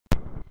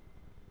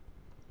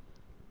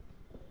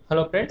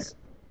Hello friends,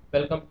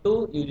 welcome to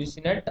UGC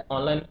NET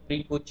online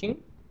pre-coaching.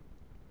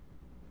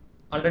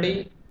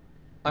 Already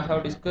I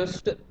have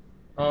discussed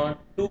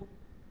 20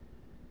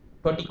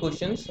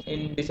 questions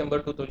in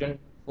December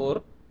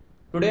 2004.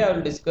 Today I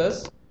will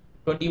discuss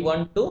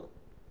 21 to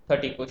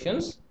 30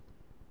 questions.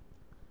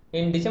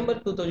 In December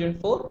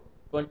 2004,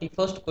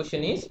 21st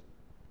question is,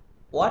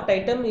 what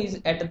item is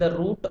at the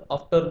root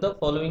after the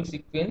following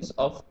sequence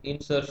of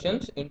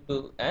insertions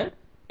into an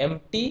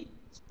empty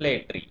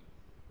splay tree?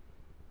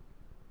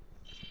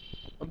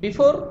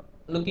 Before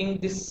looking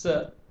this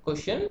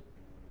question,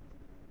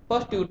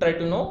 first you try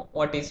to know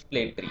what is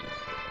splay tree.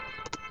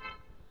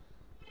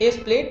 A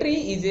splay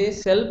tree is a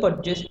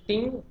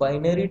self-adjusting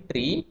binary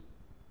tree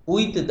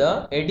with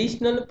the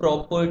additional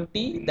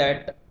property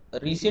that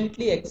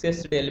recently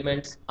accessed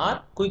elements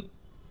are quick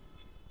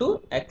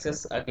to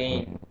access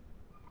again.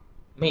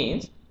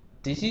 Means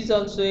this is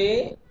also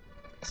a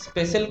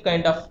special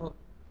kind of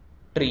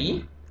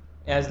tree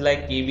as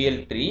like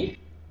AVL tree,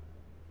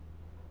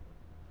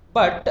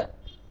 but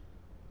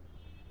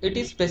it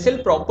is special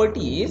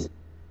property is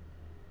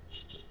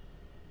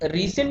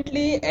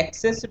recently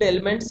accessed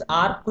elements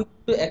are quick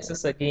to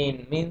access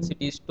again, means it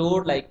is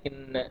stored like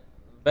in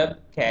web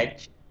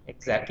cache.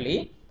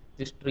 Exactly,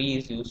 this tree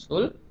is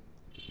useful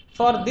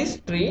for this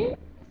tree.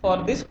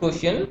 For this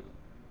question,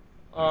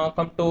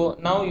 come to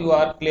now you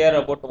are clear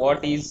about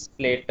what is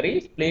splay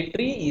tree. Splay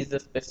tree is a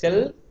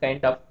special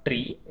kind of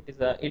tree. It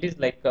is a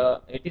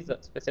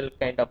special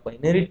kind of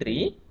binary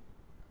tree,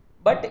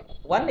 but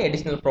one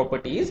additional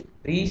property is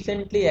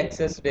recently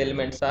accessed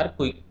elements are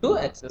quick to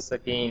access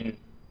again.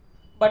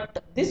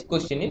 But this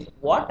question is,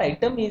 what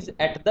item is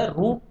at the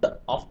root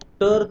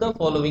after the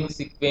following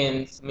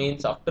sequence,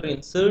 means after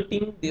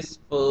inserting this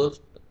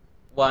first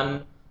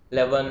 1,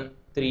 11,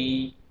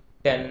 3,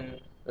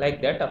 10,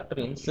 like that. After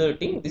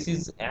inserting, this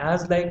is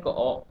as like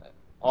all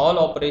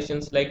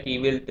operations like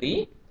evil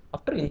tree.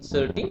 After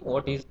inserting,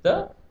 what is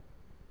the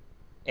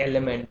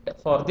element?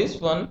 For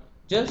this one,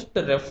 just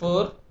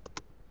refer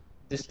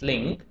this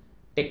link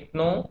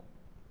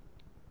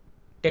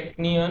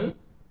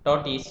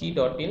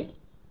technion.ac.in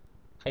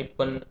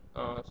hyphen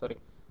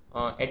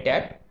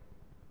attack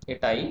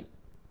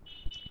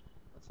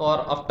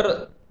for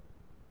after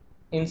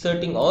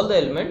inserting all the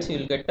elements you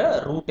will get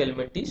a root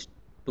element is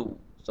 2.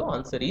 So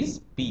answer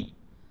is B.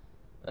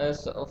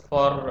 So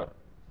for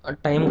a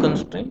time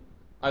constraint,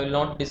 I will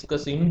not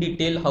discuss in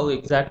detail how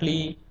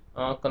exactly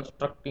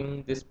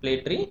constructing this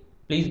play tree.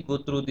 Please go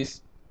through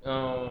this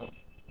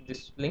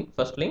link,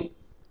 first link.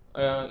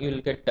 You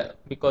will get,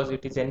 because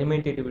it is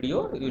animated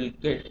video, you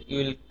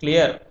will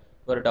clear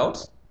your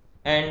doubts.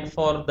 And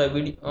for the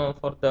video,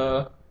 for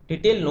the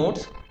detailed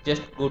notes,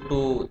 just go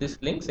to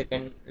this link,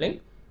 second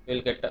link. You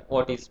will get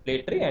what is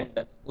play tree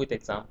and with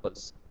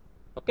examples.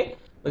 Okay,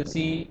 we'll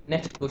see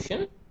next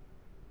question.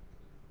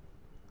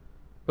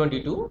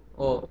 22.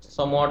 Oh,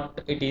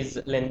 somewhat it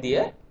is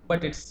lengthier,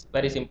 but it's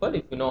very simple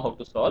if you know how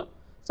to solve.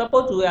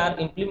 Suppose we are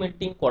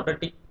implementing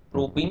quadratic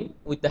probing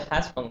with the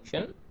hash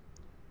function.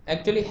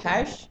 Actually,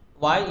 hash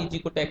y is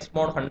equal to x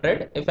mod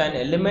 100 if an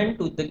element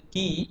with the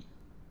key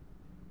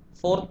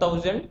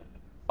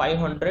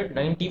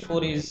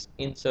 4594 is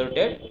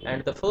inserted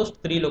and the first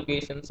three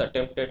locations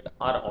attempted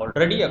are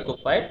already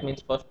occupied,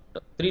 means first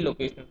three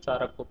locations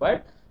are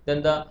occupied,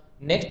 then the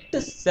next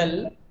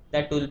cell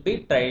that will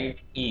be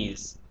tried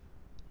is.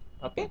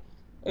 Okay,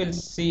 we'll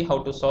see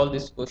how to solve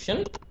this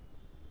question.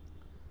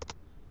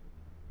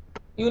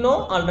 You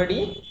know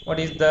already what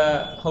is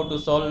the how to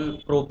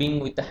solve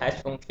probing with the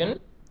hash function.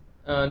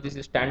 This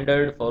is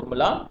standard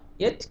formula.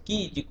 H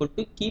key is equal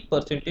to key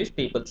percentage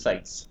table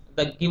size.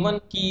 The given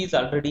key is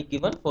already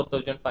given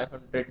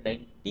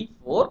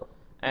 4594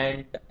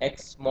 and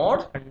x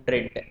mod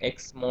 100.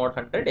 X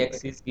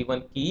is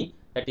given key,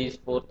 that is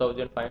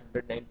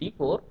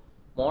 4594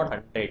 mod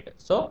 100.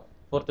 So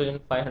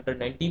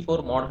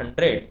 4594 mod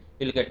 100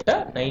 will get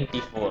the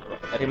 94.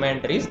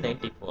 Remainder is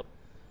 94.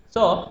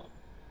 So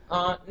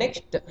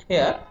next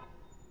here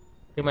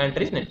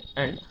remainder is 9,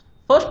 and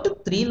first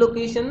three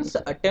locations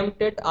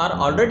attempted are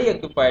already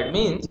occupied,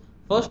 means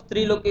first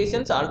three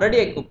locations already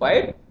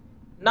occupied.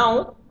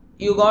 Now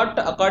you got,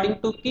 according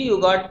to key, you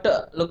got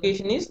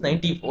location is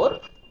 94,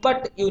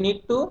 but you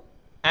need to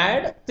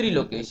add three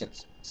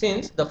locations.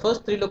 Since the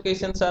first three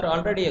locations are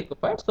already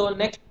occupied, so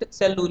next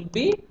cell will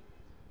be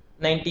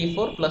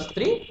 94 plus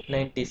 3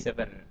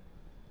 97.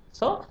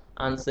 So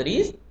answer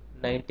is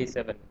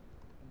 97.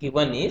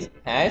 Given is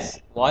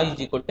as y is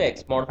equal to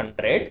x mod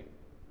 100.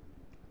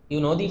 You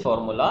know the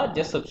formula,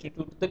 just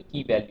substitute the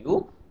key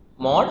value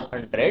mod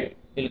 100,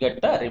 you'll get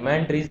the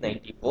remainder is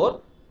 94.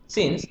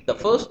 Since the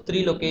first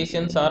three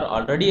locations are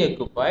already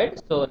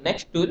occupied, so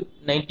next to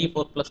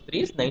 94 plus 3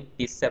 is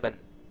 97.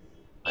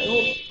 I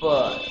hope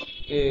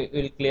you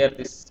will clear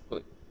this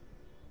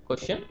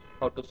question,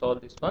 how to solve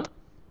this one.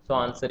 So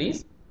answer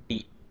is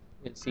D.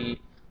 We'll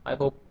see. I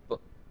hope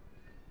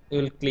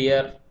you will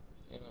clear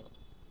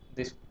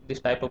this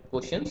type of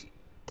questions.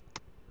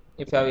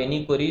 If you have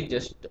any queries,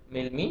 just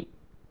mail me.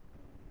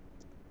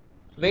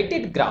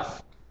 Weighted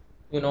graph.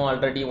 you know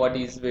already what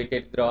is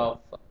weighted graph.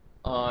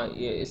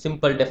 A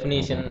simple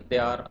definition they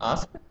are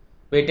asked.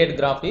 Weighted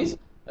graph is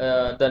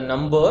the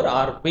number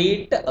or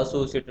weight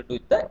associated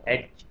with the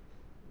edge,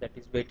 that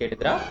is weighted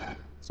graph.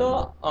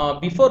 So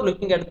before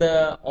looking at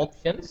the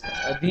options,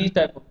 these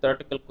type of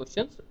theoretical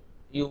questions,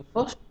 you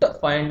first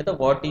find the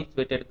what is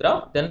weighted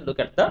graph, then look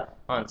at the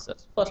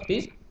answers. First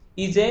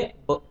is a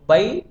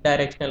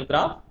bi-directional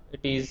graph, it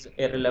is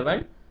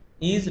irrelevant.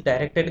 Is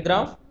directed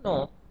graph?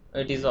 No,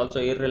 it is also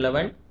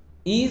irrelevant.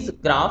 Is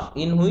graph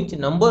in which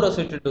number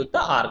associated with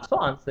the arc? So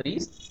answer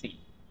is C.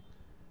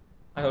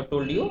 I have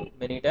told you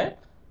many times.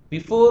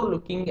 Before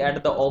looking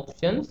at the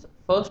options,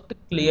 first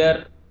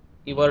clear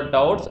your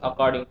doubts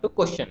according to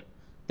question.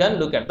 Then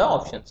look at the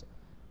options.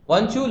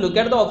 Once you look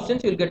at the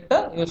options, you will get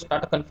you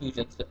start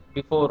confusions.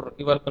 Before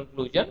your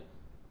conclusion,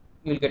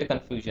 you will get a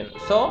confusion.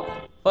 So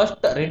first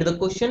read the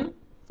question,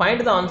 find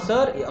the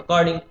answer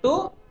according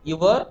to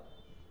your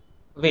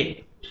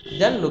way.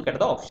 Then look at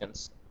the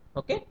options.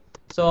 Okay.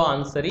 So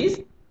answer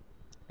is,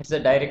 it's a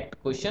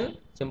direct question,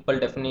 simple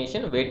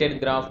definition.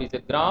 Weighted graph is a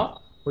graph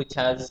which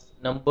has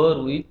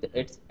number with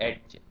its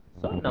edge.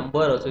 So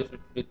number associated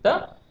with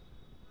the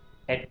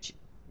edge,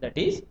 that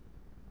is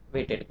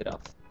weighted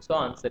graph. So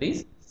answer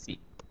is C.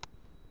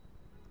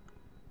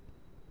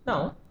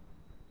 Now,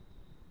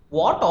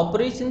 what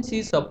operations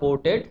is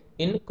supported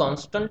in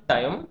constant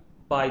time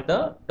by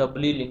the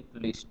doubly linked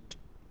list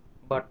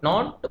but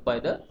not by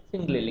the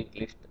singly linked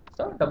list?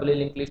 So doubly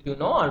linked list, you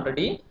know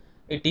already,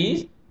 it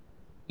is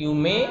you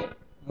may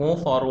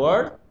move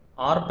forward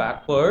or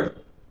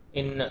backward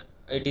in,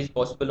 it is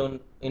possible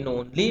in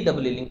only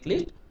doubly linked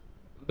list,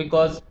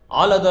 because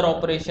all other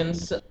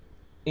operations,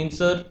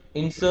 insert,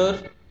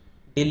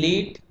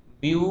 delete,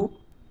 view,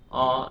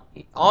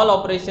 all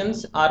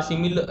operations are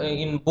similar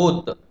in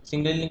both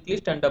single linked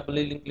list and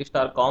doubly linked list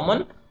are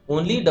common.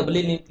 Only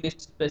doubly linked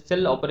list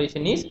special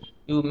operation is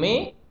you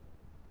may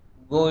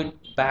go it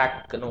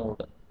back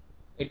node.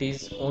 It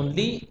is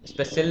only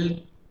special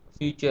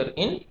feature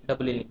in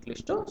doubly linked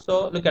list.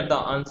 So look at the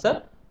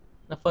answer.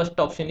 The first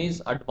option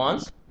is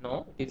advanced.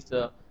 No, it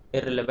is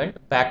irrelevant.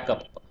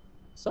 Backup.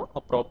 So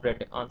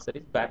appropriate answer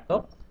is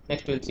backup.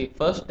 Next we'll see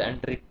first and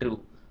retrieve.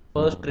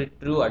 First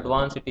retrieve,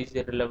 advanced, it is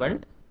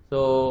irrelevant.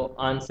 So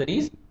answer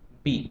is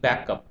B,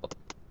 backup.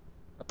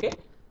 Okay.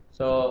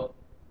 So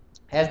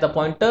has the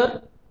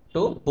pointer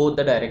to both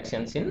the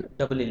directions in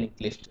doubly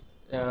linked list.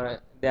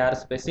 They are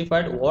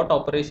specified what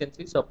operations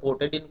is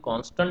supported in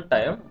constant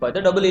time by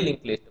the doubly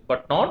linked list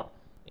but not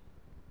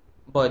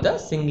by the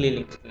singly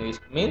linked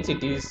list. Means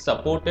it is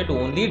supported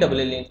only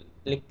doubly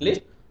linked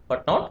list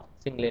but not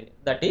singly,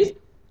 that is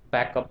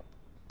backup.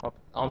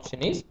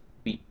 Option is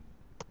B.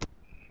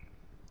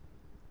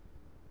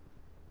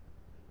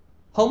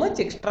 How much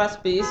extra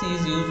space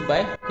is used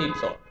by heap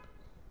sort?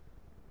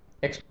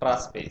 Extra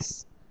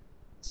space.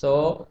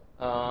 So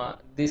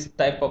this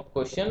type of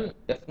question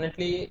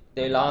definitely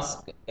they will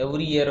ask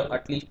every year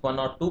at least one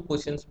or two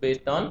questions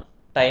based on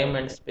time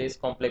and space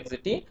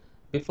complexity.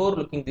 Before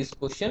looking this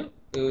question,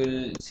 you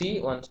will see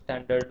one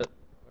standard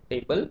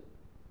table,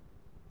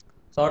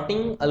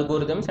 sorting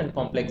algorithms and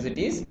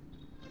complexities.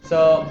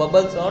 So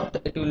bubble sort,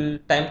 it will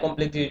time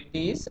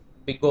complexity is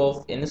big O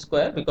of n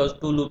square because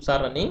two loops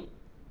are running.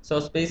 So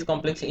space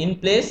complex in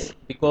place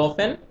big O of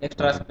n,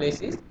 extra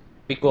space is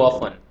big O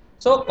of 1.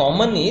 So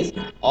common is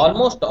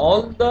almost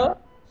all the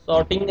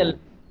sorting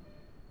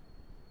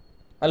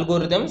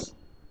algorithms,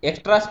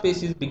 extra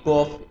space is big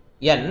O of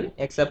n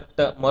except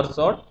merge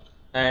sort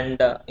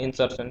and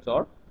insertion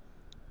sort,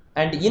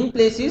 and in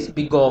place is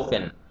big O of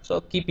n. So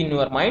keep in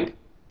your mind,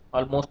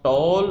 almost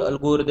all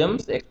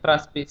algorithms extra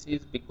space is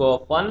big O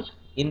of 1,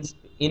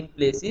 in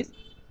place is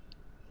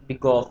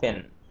big O of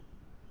n.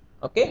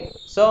 Okay,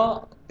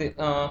 so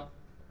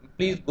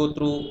please go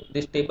through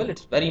this table,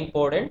 it's very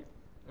important.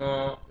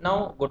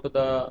 Now go to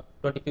the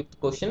 25th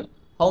question.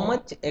 How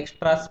much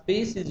extra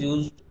space is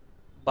used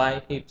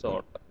by heap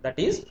sort? That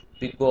is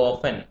big O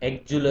of n.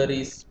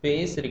 Auxiliary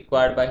space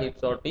required by heap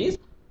sort is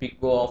big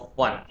O of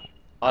 1.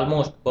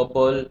 Almost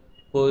bubble,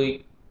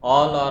 quick,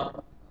 all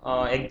are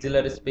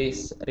auxiliary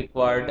space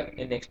required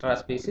in extra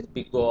space is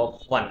big O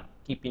of 1.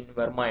 Keep in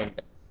your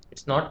mind,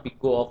 it's not big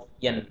O of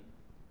n.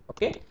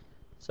 Okay,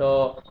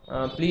 so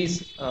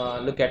please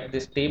look at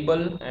this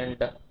table and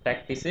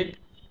practice it.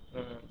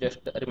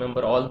 Just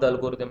remember all the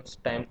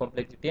algorithms, time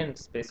complexity and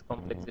space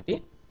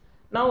complexity.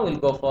 Now we'll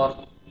go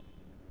for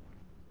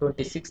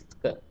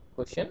 26th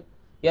question.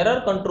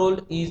 Error control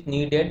is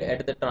needed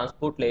at the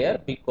transport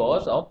layer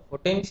because of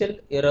potential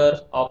errors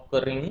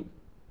occurring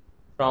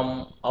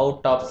from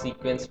out of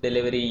sequence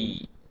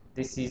delivery.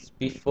 This is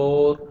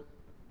before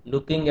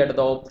looking at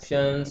the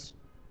options,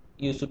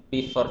 you should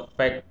be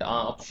perfect.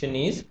 Option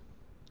is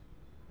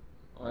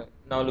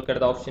now look at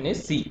the option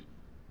is C,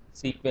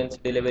 sequence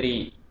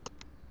delivery.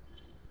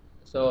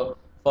 So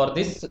for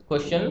this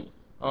question,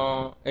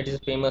 it is a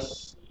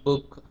famous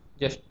book,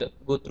 just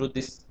go through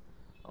this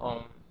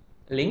um,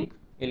 link,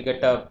 you'll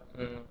get a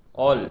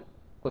all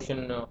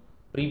question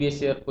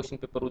previous year question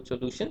paper with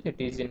solutions. It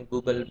is in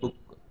Google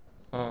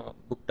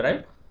book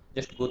drive.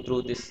 Just go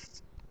through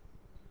this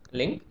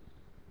link.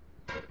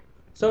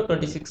 So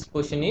 26th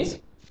question is,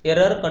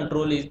 error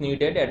control is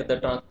needed at the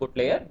transport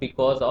layer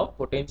because of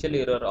potential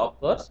error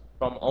occurs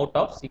from out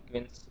of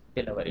sequence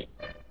delivery.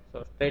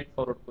 So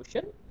straightforward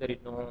question, there is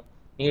no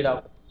need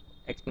of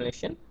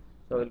explanation.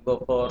 So we'll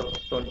go for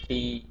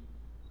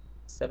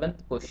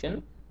 27th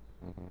question.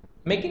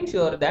 Making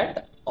sure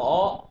that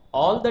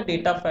all the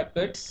data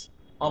packets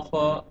of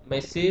a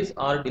message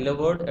are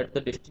delivered at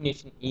the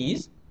destination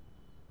is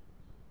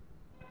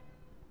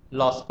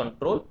loss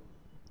control.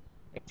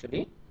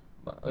 Actually,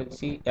 we'll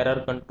see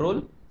error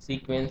control,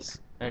 sequence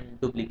and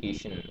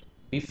duplication.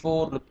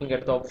 Before looking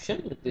at the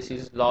option, this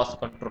is loss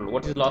control.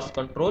 What is loss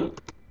control?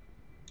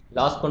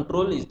 Loss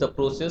control is the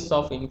process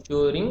of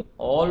ensuring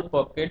all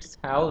packets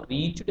have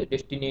reached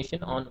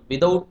destination on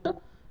without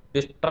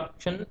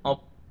destruction of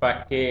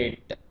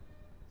packet.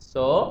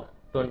 So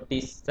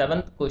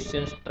 27th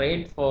question,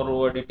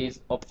 straightforward, it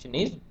is option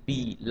is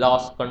B,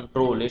 loss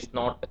control. It's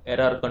not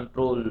error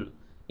control.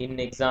 In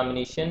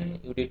examination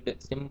you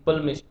did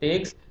simple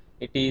mistakes,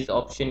 it is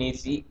option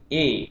is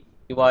A.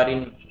 You are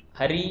in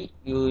hurry,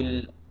 you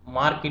will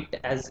mark it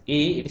as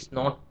A. It is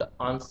not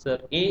answer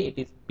A, it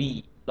is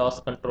B, loss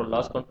control.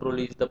 Loss control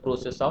is the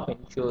process of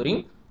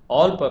ensuring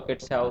all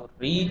packets have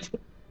reached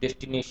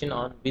destination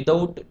on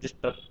without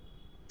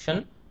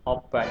destruction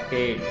of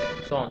packet.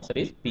 So answer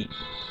is B.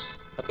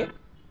 Okay,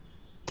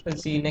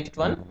 let's see next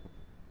one.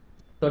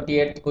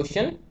 28th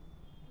question.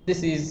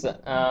 This is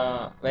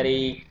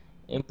very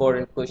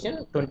important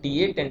question.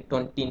 28 and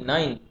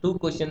 29, two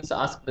questions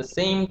ask the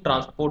same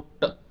transport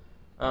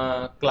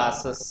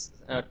classes.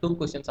 Two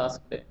questions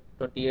asked the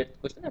 28th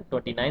question and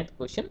 29th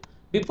question.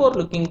 Before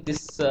looking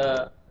this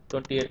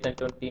 28th and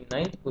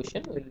 29th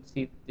question, we will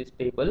see this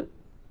table.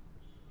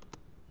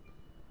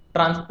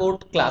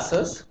 Transport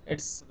classes,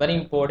 it's very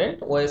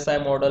important.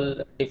 OSI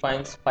model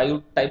defines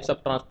 5 types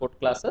of transport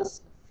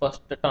classes.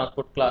 First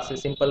transport class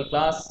is simple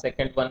class,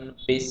 second one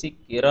basic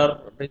error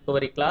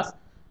recovery class,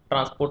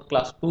 transport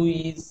class 2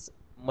 is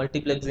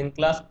multiplexing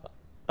class,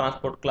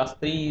 transport class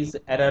 3 is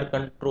error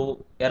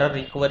control, error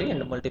recovery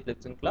and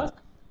multiplexing class,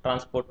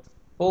 transport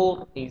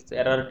 4 is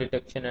error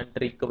detection and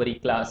recovery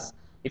class.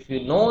 If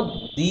you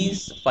know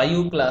these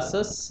 5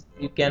 classes,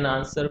 you can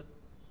answer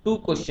 2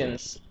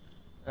 questions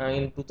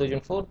in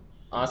 2004.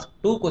 Ask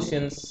 2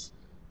 questions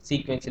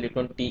sequentially,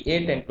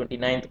 28 and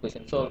 29th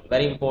question. So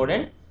very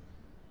important.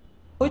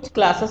 Which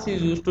classes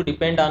is used to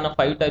depend on a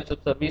 5 types of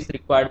service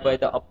required by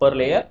the upper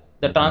layer?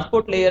 The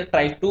transport layer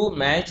tries to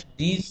match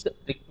these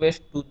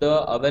requests to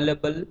the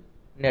available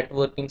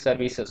networking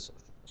services.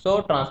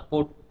 So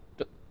transport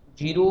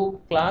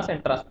 0 class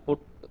and transport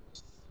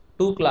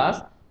 2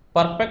 class,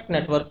 perfect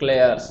network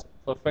layers.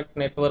 Perfect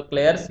network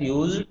layers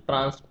use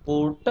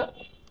transport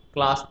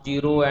class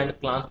 0 and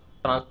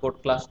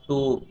transport class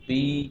 2.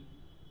 Be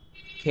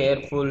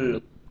careful.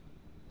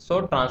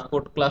 So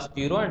transport class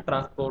 0 and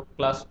transport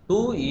class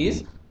 2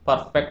 is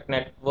perfect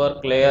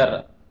network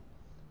layer.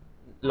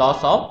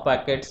 Loss of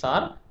packets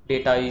or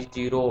data is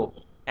 0.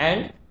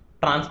 And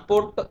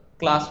transport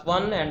class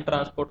 1 and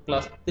transport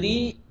class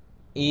 3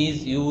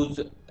 is use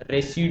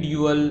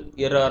residual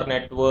error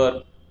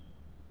network.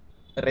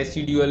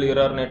 Residual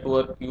error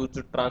network used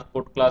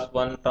transport class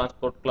 1,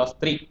 transport class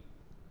 3.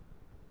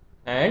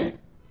 And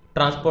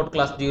transport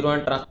class 0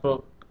 and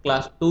transport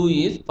class 2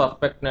 is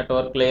perfect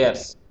network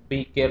layers.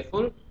 Be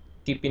careful,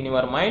 keep in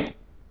your mind.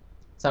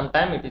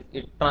 Sometimes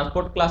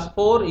transport class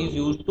 4 is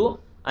used to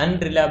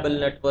unreliable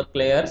network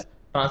layers.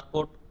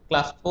 Transport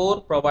class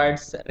 4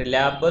 provides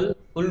reliable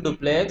full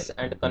duplex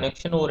and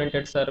connection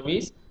oriented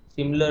service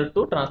similar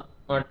to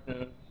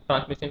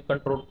transmission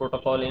control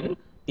protocol in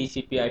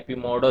TCP IP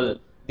model.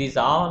 These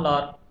all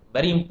are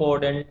very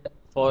important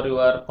for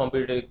your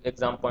competitive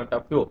exam point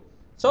of view.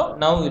 So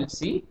now we will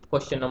see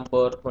question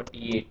number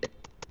 28.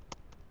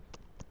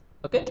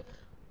 Okay,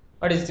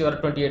 what is your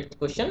 28th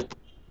question?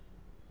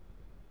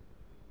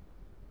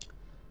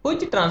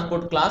 Which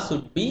transport class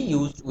should be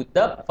used with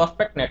the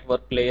perfect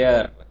network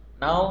layer?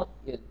 Now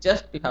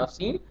just you have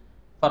seen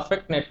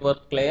perfect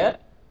network layer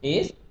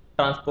is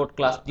transport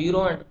class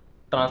 0 and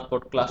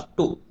transport class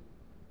 2,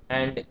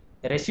 and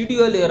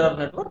residual error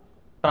network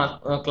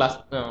class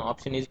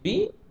option is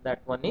B,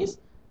 that one is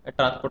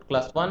transport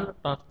class 1,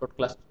 transport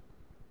class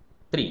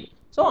 3.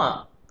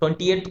 So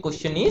 28th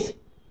question is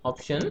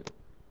option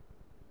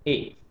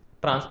A,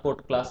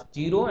 transport class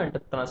 0 and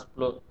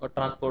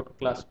transport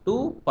class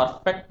 2,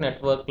 perfect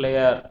network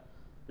layer.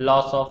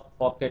 Loss of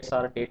packets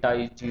or data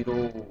is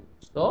 0.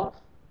 So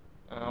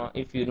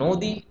if you know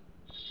the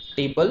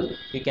table,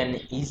 you can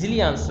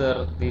easily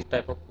answer these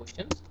type of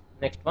questions.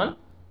 Next one,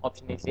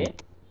 option is A.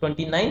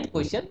 29th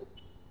question,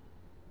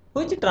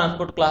 which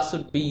transport class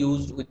should be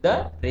used with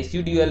the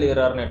residual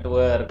error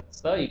network?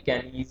 So you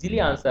can easily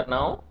answer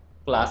now,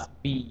 class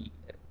B.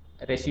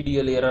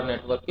 Residual error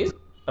network is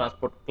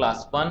transport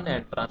class 1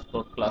 and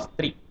transport class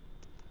 3.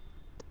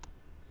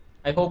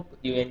 I hope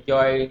you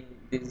enjoyed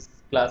these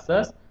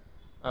classes.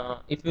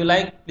 If you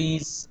like,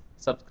 please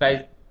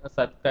subscribe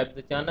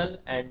the channel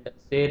and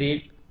share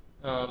it.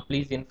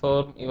 Please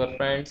inform your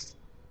friends.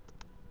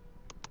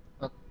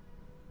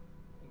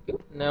 Okay,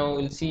 now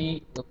we'll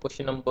see the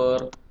question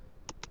number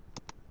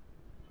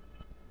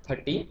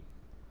 30.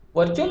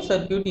 Virtual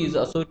circuit is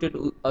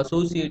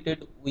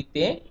associated with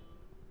a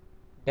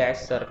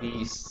dash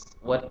service.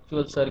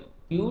 Virtual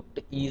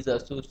circuit is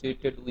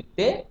associated with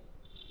a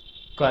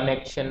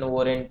connection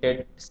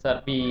oriented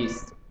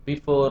service.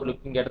 Before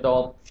looking at the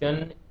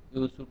option,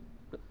 you should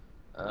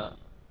uh,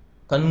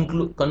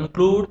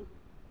 conclude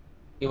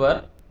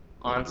your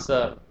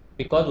answer,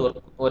 because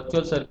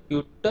virtual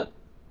circuit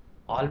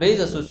always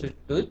associated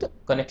with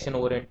connection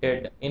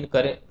oriented. In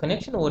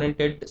connection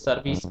oriented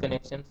service,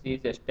 connections is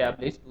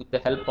established with the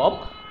help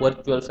of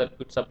virtual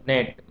circuit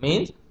subnet.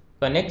 Means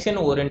connection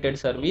oriented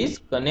service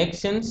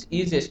connections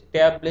is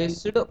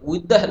established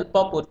with the help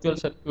of virtual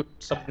circuit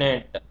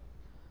subnet.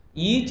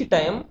 Each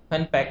time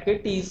when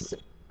packet is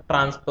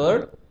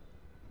transferred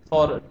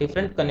for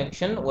different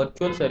connection,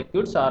 virtual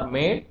circuits are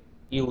made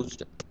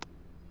used.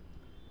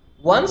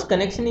 Once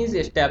connection is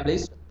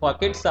established,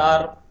 packets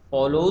are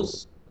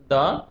follows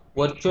the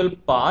virtual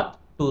path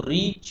to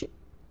reach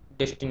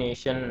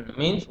destination.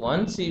 Means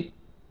once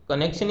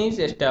connection is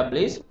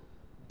established,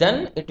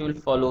 then it will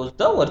follows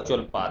the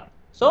virtual path.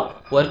 So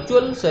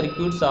virtual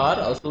circuits are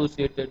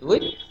associated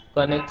with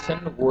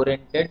connection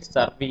oriented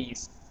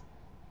service.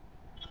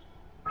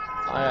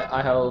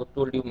 I have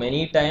told you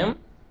many times,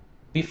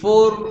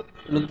 before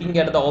looking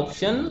at the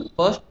option,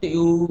 first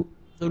you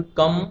should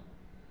come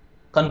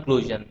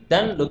conclusion,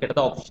 then look at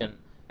the option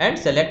and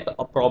select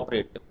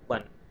appropriate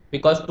one,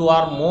 because two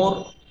or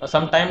more,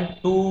 sometimes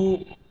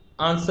two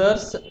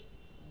answers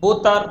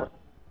both are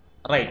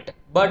right,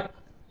 but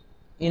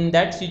in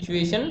that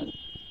situation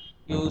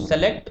you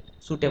select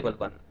suitable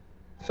one.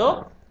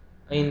 So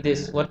in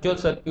this, virtual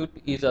circuit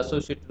is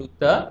associated with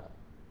the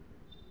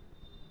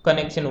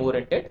connection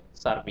oriented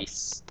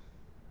service.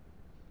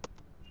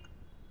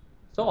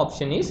 So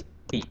option is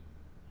D.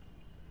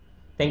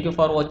 Thank you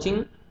for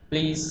watching.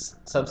 Please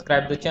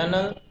subscribe the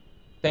channel.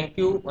 Thank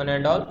you one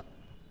and all.